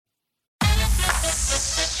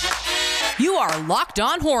You are Locked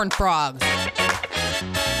On Horned Frogs,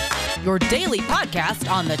 your daily podcast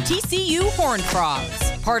on the TCU Horned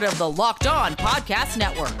Frogs, part of the Locked On Podcast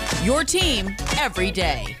Network, your team every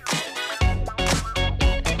day.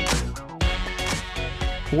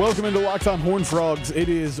 Welcome into Locked On Horned Frogs. It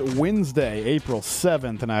is Wednesday, April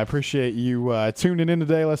 7th, and I appreciate you tuning in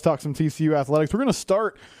today. Let's talk some TCU athletics. We're going to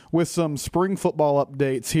start with some spring football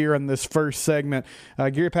updates here in this first segment.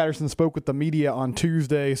 Gary Patterson spoke with the media on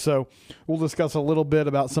Tuesday, so we'll discuss a little bit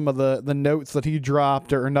about some of the notes that he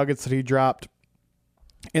dropped or nuggets that he dropped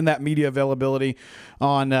in that media availability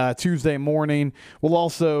on Tuesday morning. We'll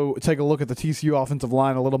also take a look at the TCU offensive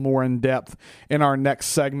line a little more in depth in our next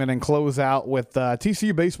segment and close out with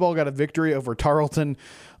TCU baseball got a victory over Tarleton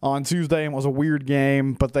on Tuesday, and it was a weird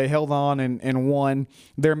game, but they held on and won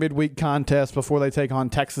their midweek contest before they take on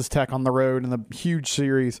Texas Tech on the road in the huge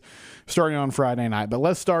series starting on Friday night. But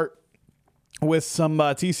let's start with some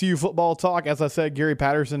TCU football talk. As I said, Gary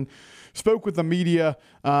Patterson spoke with the media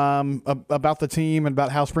about the team and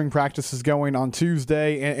about how spring practice is going on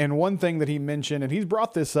Tuesday. And one thing that he mentioned, and he's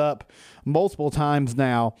brought this up multiple times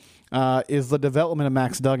now, is the development of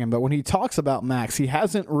Max Duggan. But when he talks about Max, he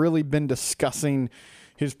hasn't really been discussing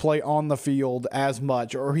his play on the field as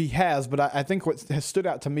much, or he has. But I think what has stood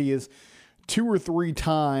out to me is 2 or 3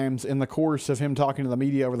 times in the course of him talking to the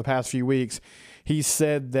media over the past few weeks, he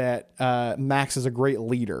said that Max is a great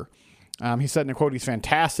leader. He said in a quote, he's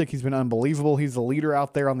fantastic. He's been unbelievable. He's the leader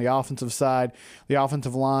out there on the offensive side. The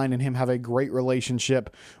offensive line and him have a great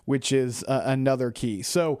relationship, which is another key.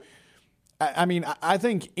 So, I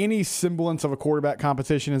think any semblance of a quarterback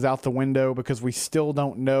competition is out the window because we still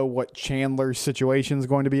don't know what Chandler's situation is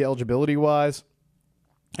going to be eligibility-wise,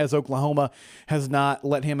 as Oklahoma has not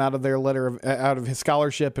let him out of their out of his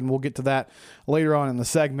scholarship, and we'll get to that later on in the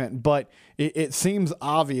segment. But it seems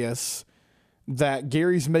obvious that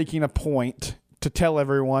Gary's making a point to tell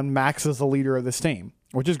everyone Max is the leader of this team,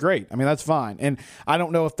 which is great. I mean, that's fine. And I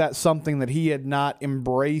don't know if that's something that he had not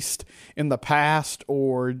embraced in the past,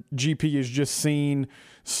 or GP has just seen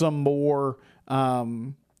some more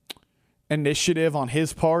initiative on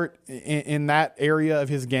his part in that area of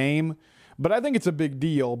his game. But I think it's a big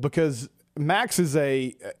deal because Max is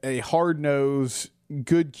a hard-nosed,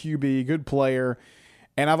 good QB, good player.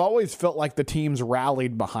 And I've always felt like the team's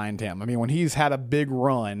rallied behind him. I mean, when he's had a big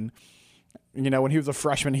run, when he was a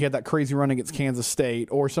freshman, he had that crazy run against Kansas State,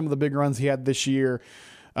 or some of the big runs he had this year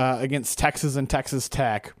against Texas and Texas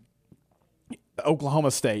Tech,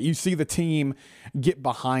 Oklahoma State. You see the team get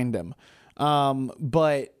behind him.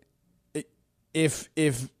 But if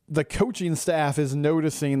the coaching staff is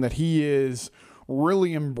noticing that he is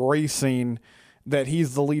really embracing that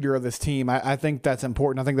he's the leader of this team, I think that's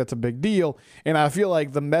important. I think that's a big deal. And I feel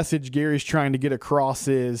like the message Gary's trying to get across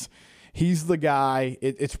is he's the guy.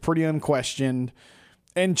 It's pretty unquestioned.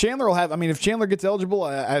 And Chandler will have, if Chandler gets eligible,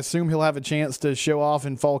 I assume he'll have a chance to show off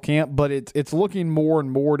in fall camp. But it's looking more and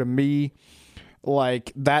more to me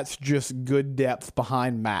like that's just good depth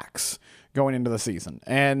behind Max going into the season.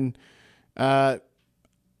 And I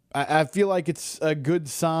feel like it's a good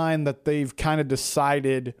sign that they've kind of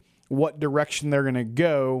decided what direction they're going to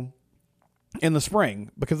go in the spring,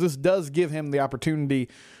 because this does give him the opportunity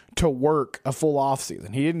to work a full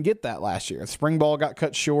offseason. He didn't get that last year. Spring ball got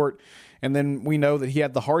cut short, and then we know that he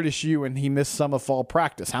had the heart issue and he missed some of fall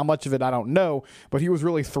practice. How much of it, I don't know, but he was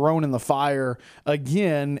really thrown in the fire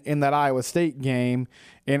again in that Iowa State game.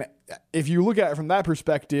 And if you look at it from that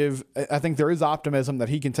perspective, I think there is optimism that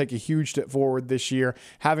he can take a huge step forward this year,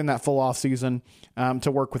 having that full offseason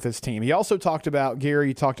to work with his team. He also talked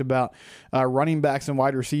about running backs and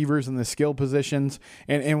wide receivers and the skill positions.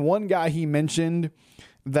 And one guy he mentioned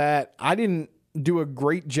that I didn't do a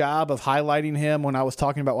great job of highlighting him when I was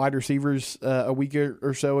talking about wide receivers a week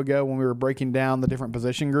or so ago when we were breaking down the different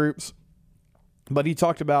position groups. But he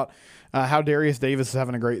talked about how Darius Davis is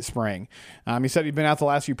having a great spring. He said he'd been out the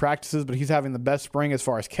last few practices, but he's having the best spring as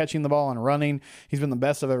far as catching the ball and running. He's been the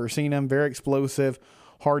best I've ever seen him. Very explosive,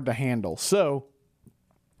 hard to handle. So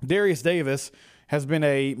Darius Davis has been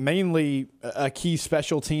mainly a key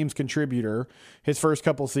special teams contributor his first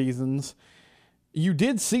couple seasons. You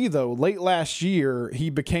did see, though, late last year, he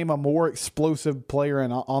became a more explosive player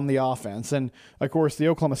on the offense. And, of course, the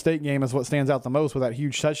Oklahoma State game is what stands out the most with that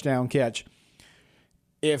huge touchdown catch.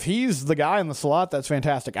 If he's the guy in the slot, that's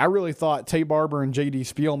fantastic. I really thought Tay Barber and J.D.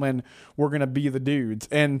 Spielman were going to be the dudes,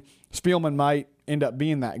 and Spielman might end up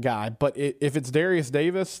being that guy. But if it's Darius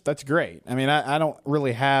Davis, that's great. I don't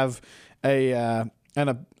really have an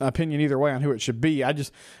opinion either way on who it should be. I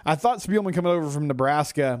thought Spielman coming over from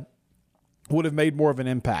Nebraska would have made more of an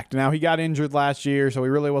impact. Now, he got injured last year, so he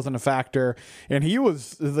really wasn't a factor, and he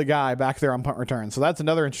was the guy back there on punt return. So that's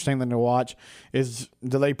another interesting thing to watch is,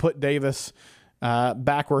 do they put Davis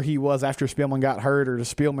back where he was after Spielman got hurt, or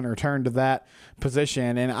does Spielman return to that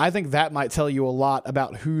position? And I think that might tell you a lot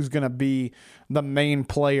about who's going to be the main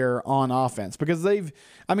player on offense, because they have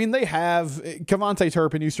Kevontae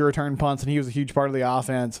Turpin used to return punts, and he was a huge part of the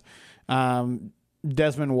offense.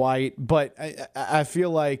 Desmond White, but I feel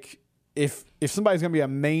like if somebody's going to be a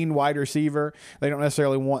main wide receiver, they don't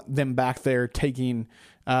necessarily want them back there taking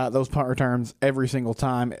those punt returns every single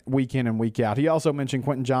time, week in and week out. He also mentioned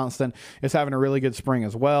Quentin Johnston is having a really good spring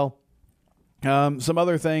as well. Some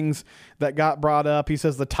other things that got brought up. He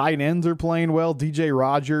says the tight ends are playing well. DJ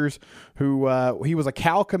Rogers, who he was a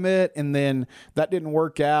Cal commit, and then that didn't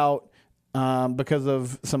work out because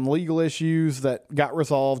of some legal issues that got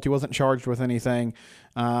resolved. He wasn't charged with anything,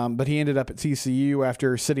 but he ended up at TCU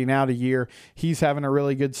after sitting out a year. He's having a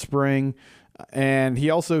really good spring. And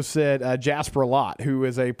he also said Jasper Lott, who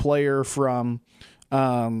is a player from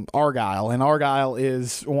Argyle, and Argyle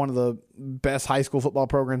is one of the best high school football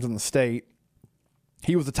programs in the state.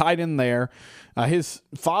 He was a tight end there. His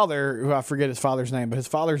father, who I forget his father's name, but his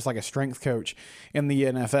father's like a strength coach in the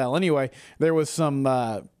NFL. Anyway, there was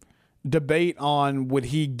some debate on would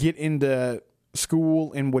he get into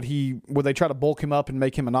school and would they try to bulk him up and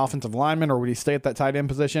make him an offensive lineman, or would he stay at that tight end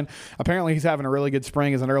position? Apparently he's having a really good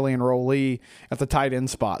spring as an early enrollee at the tight end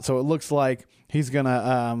spot. So it looks like he's going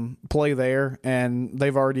to play there, and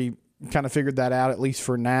they've already kind of figured that out, at least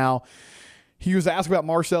for now. He was asked about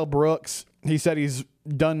Marcel Brooks. He said he's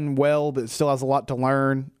done well, but still has a lot to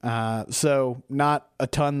learn. So not a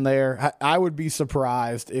ton there. I would be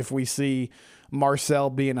surprised if we see Marcel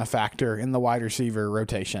being a factor in the wide receiver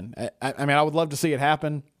rotation. I would love to see it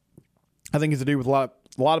happen. I think he's a dude with a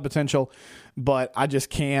lot of potential, but I just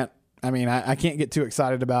can't. I can't get too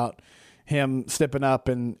excited about him stepping up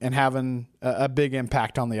and having a big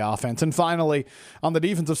impact on the offense. And finally, on the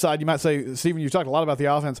defensive side, you might say, Stephen, you've talked a lot about the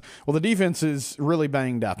offense. Well, the defense is really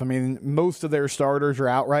banged up. Most of their starters are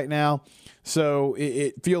out right now, so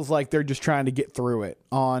it feels like they're just trying to get through it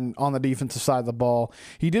on the defensive side of the ball.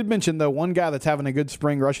 He did mention, though, one guy that's having a good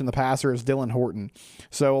spring rushing the passer is Dylan Horton.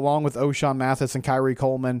 So along with O'Shawn Mathis and Kyrie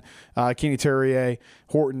Coleman, Kenny Turrier,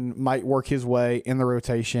 Horton might work his way in the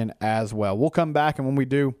rotation as well. We'll come back, and when we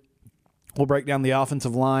do, we'll break down the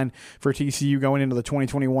offensive line for TCU going into the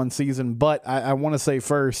 2021 season. But I want to say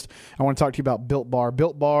first, I want to talk to you about Built Bar.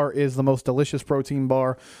 Built Bar is the most delicious protein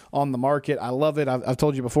bar on the market. I love it. I've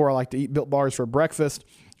told you before, I like to eat Built Bars for breakfast.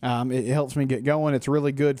 It helps me get going. It's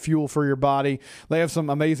really good fuel for your body. They have some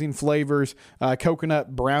amazing flavors.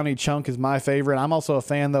 Coconut brownie chunk is my favorite. I'm also a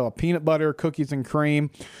fan, though, of peanut butter, cookies, and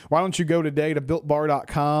cream. Why don't you go today to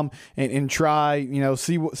BuiltBar.com and try,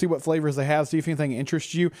 see what flavors they have, see if anything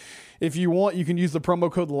interests you. If you want, you can use the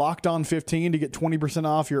promo code LOCKEDON15 to get 20%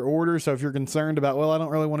 off your order. So if you're concerned about, I don't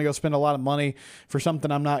really want to go spend a lot of money for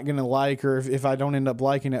something I'm not going to like, or if I don't end up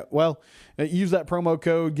liking it, use that promo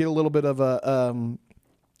code, get a little bit of a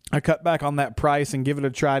cut back on that price and give it a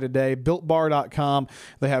try today. BuiltBar.com.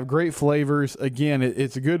 They have great flavors. Again,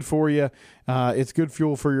 it's good for you. It's good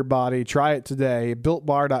fuel for your body. Try it today.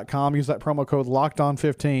 BuiltBar.com. Use that promo code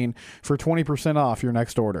LOCKEDON15 for 20% off your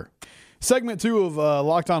next order. Segment 2 of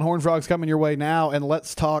Locked On Horned Frogs coming your way now, and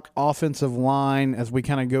let's talk offensive line as we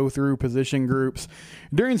kind of go through position groups.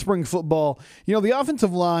 During spring football, the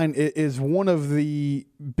offensive line is one of the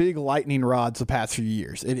big lightning rods the past few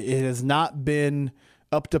years. It has not been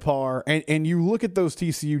up to par, and you look at those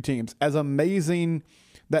TCU teams, as amazing,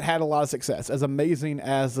 that had a lot of success, as amazing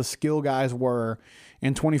as the skill guys were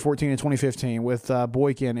in 2014 and 2015 with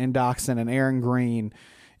Boykin and Doxson and Aaron Green.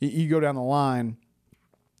 You go down the line,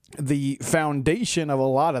 the foundation of a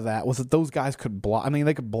lot of that was that those guys could block.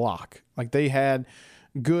 They could block. Like, they had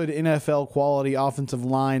good NFL quality offensive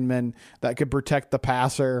linemen that could protect the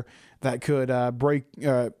passer, that could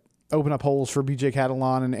open up holes for BJ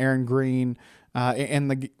Catalon and Aaron Green,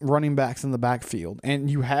 and the running backs in the backfield. And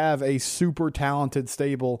you have a super talented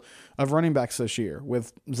stable of running backs this year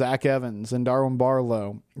with Zach Evans and Darwin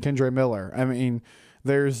Barlow, Kendre Miller.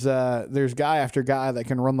 There's guy after guy that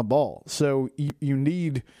can run the ball. So you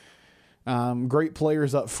need great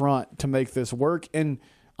players up front to make this work. And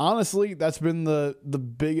honestly, that's been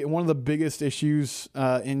one of the biggest issues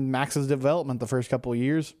in Max's development the first couple of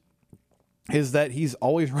years, is that he's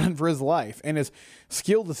always running for his life. And as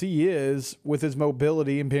skilled as he is with his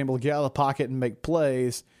mobility and being able to get out of the pocket and make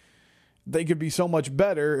plays, they could be so much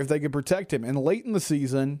better if they could protect him. And late in the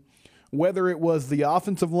season, whether it was the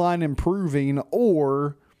offensive line improving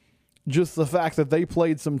or just the fact that they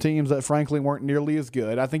played some teams that frankly weren't nearly as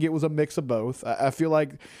good. I think it was a mix of both. I feel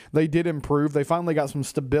like they did improve. They finally got some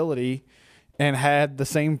stability and had the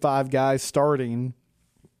same 5 guys starting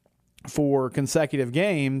for consecutive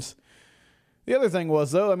games. The other thing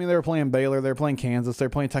was, though, I mean, they were playing Baylor, they were playing Kansas, they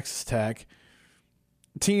were playing Texas Tech.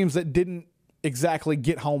 Teams that didn't exactly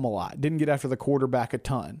get home a lot, didn't get after the quarterback a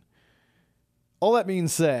ton. All that being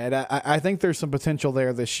said, I think there's some potential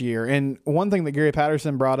there this year. And one thing that Gary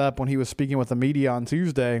Patterson brought up when he was speaking with the media on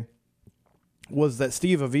Tuesday was that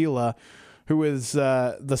Steve Avila, who is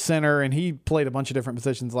the center, and he played a bunch of different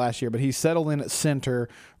positions last year, but he's settled in at center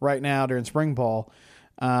right now during spring ball.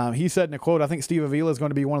 He said in a quote, I think Steve Avila is going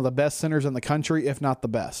to be one of the best centers in the country, if not the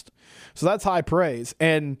best. So that's high praise.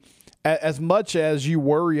 And as much as you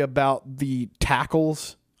worry about the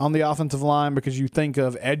tackles on the offensive line because you think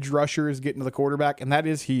of edge rushers getting to the quarterback, and that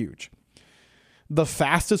is huge. The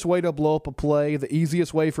fastest way to blow up a play, the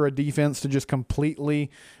easiest way for a defense to just completely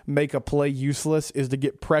make a play useless is to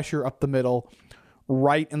get pressure up the middle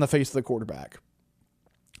right in the face of the quarterback.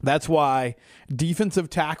 That's why defensive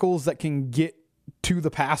tackles that can get to the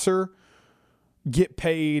passer get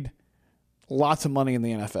paid lots of money in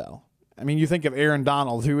the NFL. I mean, you think of Aaron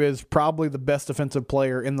Donald, who is probably the best defensive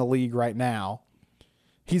player in the league right now.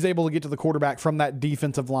 He's able to get to the quarterback from that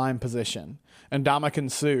defensive line position. And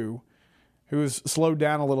Ndamukong Suh, who's slowed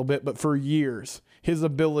down a little bit, but for years, his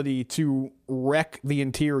ability to wreck the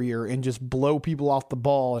interior and just blow people off the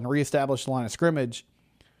ball and reestablish the line of scrimmage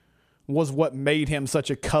was what made him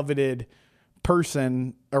such a coveted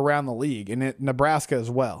person around the league, and at Nebraska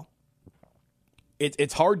as well.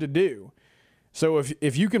 It's hard to do. So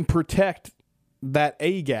if you can protect that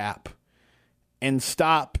A gap and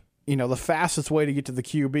stop, the fastest way to get to the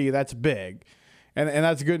QB, that's big. And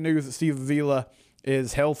that's good news that Steve Avila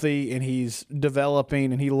is healthy and he's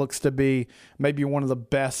developing and he looks to be maybe one of the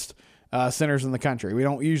best centers in the country. We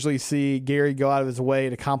don't usually see Gary go out of his way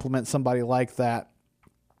to compliment somebody like that.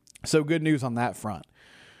 So good news on that front.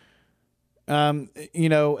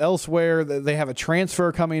 Elsewhere, they have a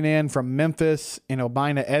transfer coming in from Memphis in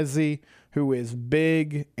Obina Eze, who is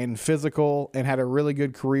big and physical and had a really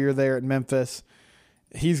good career there at Memphis.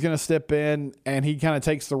 He's going to step in, and he kind of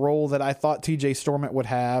takes the role that I thought TJ Stormont would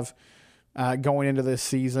have going into this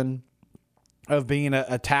season of being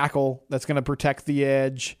a tackle that's going to protect the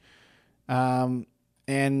edge.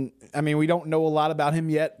 And, I mean, we don't know a lot about him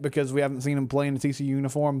yet because we haven't seen him play in the TCU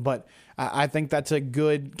uniform, but I think that's a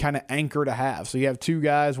good kind of anchor to have. So you have 2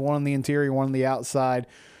 guys, one on the interior, one on the outside,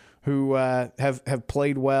 who have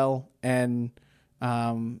played well and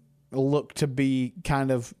look to be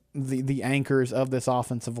kind of the anchors of this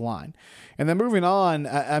offensive line. And then moving on,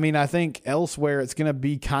 I think elsewhere it's going to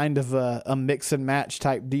be kind of a mix and match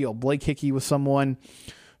type deal. Blake Hickey was someone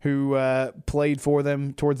who played for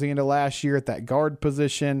them towards the end of last year at that guard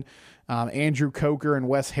position. Andrew Coker and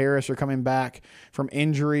Wes Harris are coming back from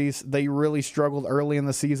injuries. They really struggled early in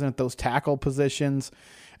the season at those tackle positions.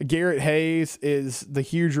 Garrett Hayes is the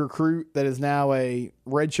huge recruit that is now a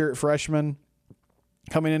redshirt freshman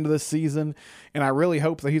coming into this season, and I really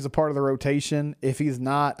hope that he's a part of the rotation. If he's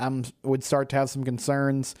not, I would start to have some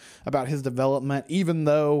concerns about his development, even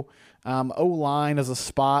though O-line is a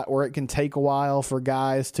spot where it can take a while for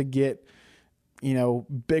guys to get,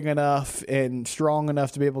 big enough and strong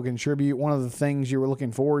enough to be able to contribute. One of the things you were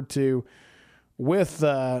looking forward to with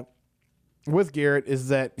Garrett is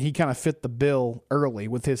that he kind of fit the bill early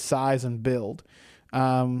with his size and build.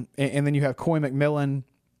 And then you have Coy McMillan,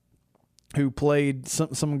 who played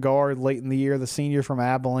some guard late in the year, the senior from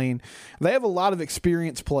Abilene. They have a lot of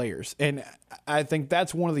experienced players, and I think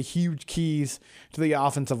that's one of the huge keys to the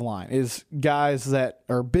offensive line is guys that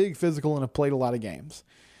are big, physical, and have played a lot of games.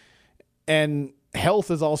 And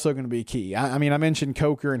health is also going to be key. I mentioned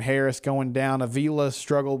Coker and Harris going down. Avila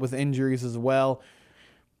struggled with injuries as well.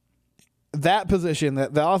 That position,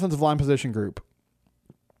 the offensive line position group,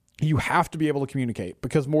 you have to be able to communicate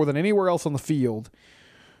because more than anywhere else on the field,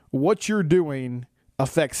 what you're doing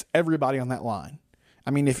affects everybody on that line.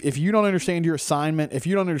 I mean, if you don't understand your assignment, if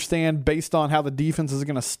you don't understand based on how the defense is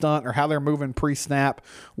going to stunt or how they're moving pre-snap,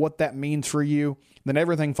 what that means for you, then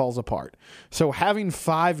everything falls apart. So having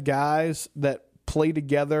 5 guys that play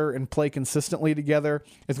together and play consistently together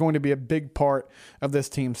is going to be a big part of this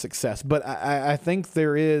team's success. But I think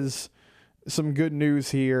there is some good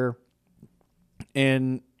news here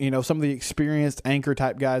in, some of the experienced anchor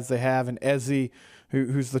type guys they have, and Eze,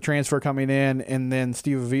 who's the transfer coming in, and then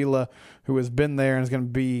Steve Avila, who has been there and is going to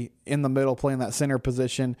be in the middle playing that center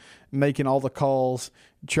position, making all the calls,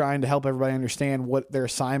 trying to help everybody understand what their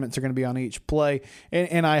assignments are going to be on each play.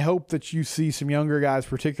 And I hope that you see some younger guys,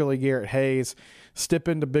 particularly Garrett Hayes, step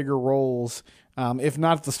into bigger roles, if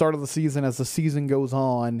not at the start of the season, as the season goes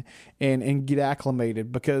on, and get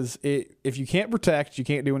acclimated. Because if you can't protect, you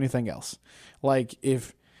can't do anything else. Like,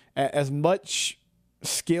 if as much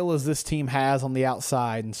skill as this team has on the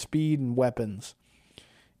outside and speed and weapons,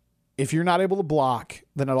 if you're not able to block,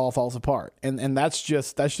 then it all falls apart. And that's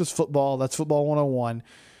just football. That's football 101.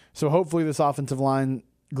 So hopefully this offensive line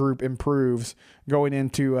group improves going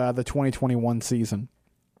into the 2021 season.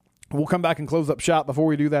 We'll come back and close up shop. Before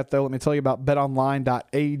we do that, though, let me tell you about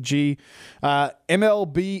betonline.ag.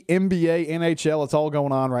 MLB, NBA, NHL, it's all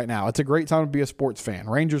going on right now. It's a great time to be a sports fan.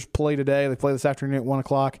 Rangers play today. They play this afternoon at 1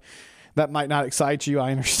 o'clock. That might not excite you.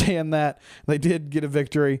 I understand that. They did get a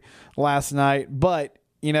victory last night. But,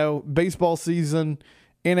 baseball season,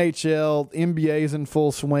 NHL, NBA is in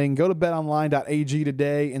full swing. Go to betonline.ag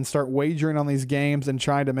today and start wagering on these games and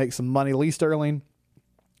trying to make some money. Lee Sterling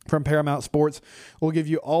from Paramount Sports will give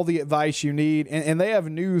you all the advice you need, and they have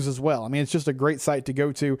news as well. I mean, it's just a great site to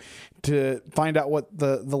go to find out what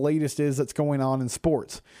the latest is that's going on in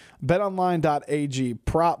sports. BetOnline.ag,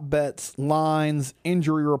 prop bets, lines,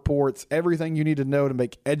 injury reports, everything you need to know to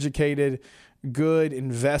make educated, good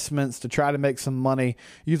investments to try to make some money.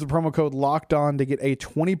 Use the promo code LOCKEDON to get a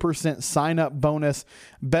 20% sign-up bonus.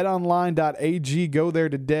 BetOnline.ag. Go there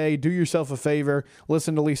today. Do yourself a favor.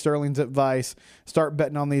 Listen to Lee Sterling's advice. Start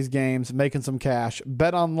betting on these games, making some cash.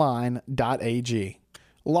 BetOnline.ag.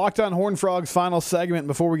 Locked on Horned Frogs, final segment.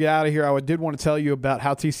 Before we get out of here, I did want to tell you about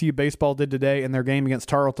how TCU baseball did today in their game against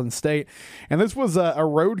Tarleton State. And this was a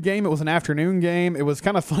road game. It was an afternoon game. It was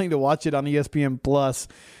kind of funny to watch it on ESPN Plus.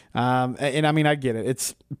 And I mean, I get it.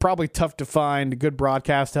 It's probably tough to find good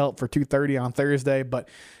broadcast help for 2:30 on Thursday, but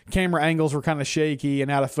camera angles were kind of shaky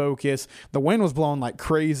and out of focus. The wind was blowing like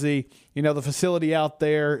crazy. The facility out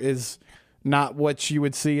there is not what you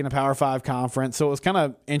would see in a Power 5 conference. So it was kind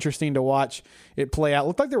of interesting to watch it play out. It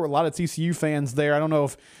looked like there were a lot of TCU fans there. I don't know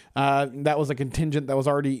if that was a contingent that was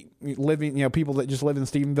already living, people that just live in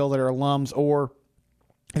Stephenville that are alums, or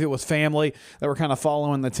if it was family that were kind of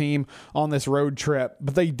following the team on this road trip.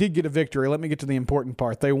 But they did get a victory. Let me get to the important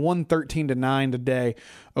part. They won 13-9 today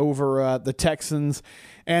over the Texans.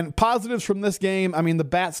 And positives from this game, I mean, the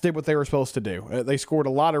Bats did what they were supposed to do. They scored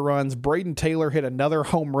a lot of runs. Braden Taylor hit another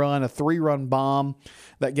home run, a 3-run bomb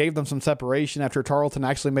that gave them some separation after Tarleton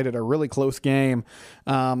actually made it a really close game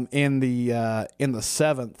in the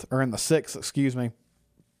sixth, excuse me.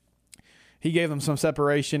 He gave them some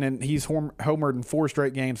separation, and he's homered in 4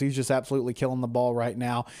 straight games. He's just absolutely killing the ball right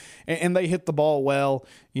now. And they hit the ball well.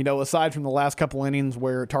 Aside from the last couple innings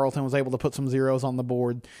where Tarleton was able to put some zeros on the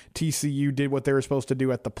board, TCU did what they were supposed to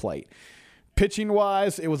do at the plate.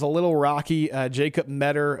 Pitching-wise, it was a little rocky. Jacob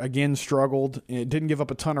Metter, again, struggled. It didn't give up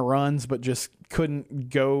a ton of runs, but just couldn't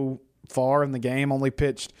go far in the game. Only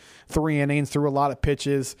pitched 3 innings, threw a lot of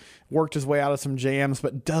pitches, worked his way out of some jams,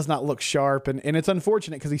 but does not look sharp. And it's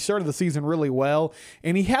unfortunate because he started the season really well,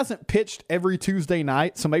 and he hasn't pitched every Tuesday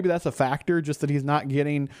night, so maybe that's a factor, just that he's not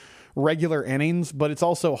getting regular innings. But it's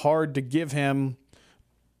also hard to give him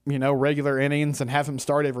regular innings and have him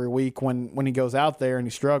start every week when he goes out there and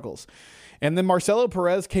he struggles. And then Marcelo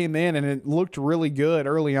Perez came in, and it looked really good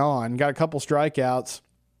early on. Got a couple strikeouts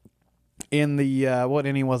in the, what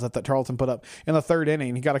inning was it that Tarleton put up? In the 3rd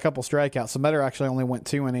inning, he got a couple strikeouts. So Metter actually only went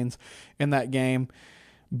 2 innings in that game.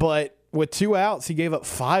 But with 2 outs, he gave up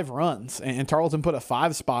 5 runs, and Tarleton put a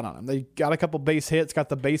 5 spot on him. They got a couple base hits, got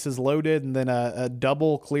the bases loaded, and then a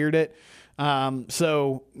double cleared it.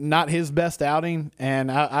 So not his best outing,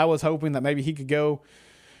 and I was hoping that maybe he could go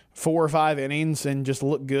 4 or 5 innings and just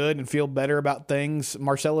look good and feel better about things.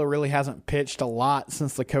 Marcelo really hasn't pitched a lot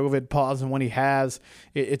since the COVID pause, and when he has,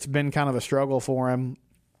 it's been kind of a struggle for him.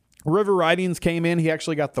 River Ridings came in. He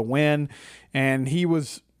actually got the win, and he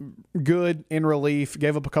was good in relief,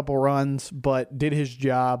 gave up a couple runs, but did his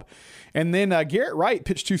job. And then Garrett Wright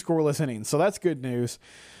pitched 2 scoreless innings, so that's good news.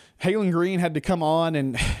 Halen Green had to come on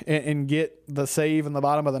and get the save in the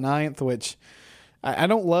bottom of the 9th, which I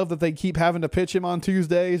don't love that they keep having to pitch him on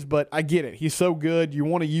Tuesdays, but I get it. He's so good. You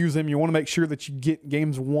want to use him. You want to make sure that you get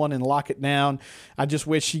games won and lock it down. I just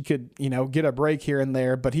wish he could, get a break here and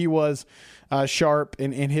there, but he was sharp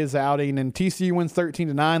in his outing. And TCU wins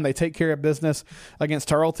 13-9. They take care of business against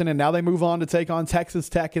Tarleton, and now they move on to take on Texas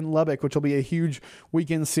Tech in Lubbock, which will be a huge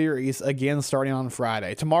weekend series, again, starting on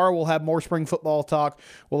Friday. Tomorrow we'll have more spring football talk.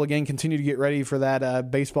 We'll, again, continue to get ready for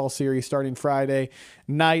that baseball series starting Friday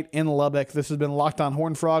night in Lubbock. This has been Locked Locked On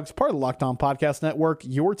Horned Frogs, part of the Locked On Podcast Network,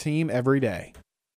 your team every day.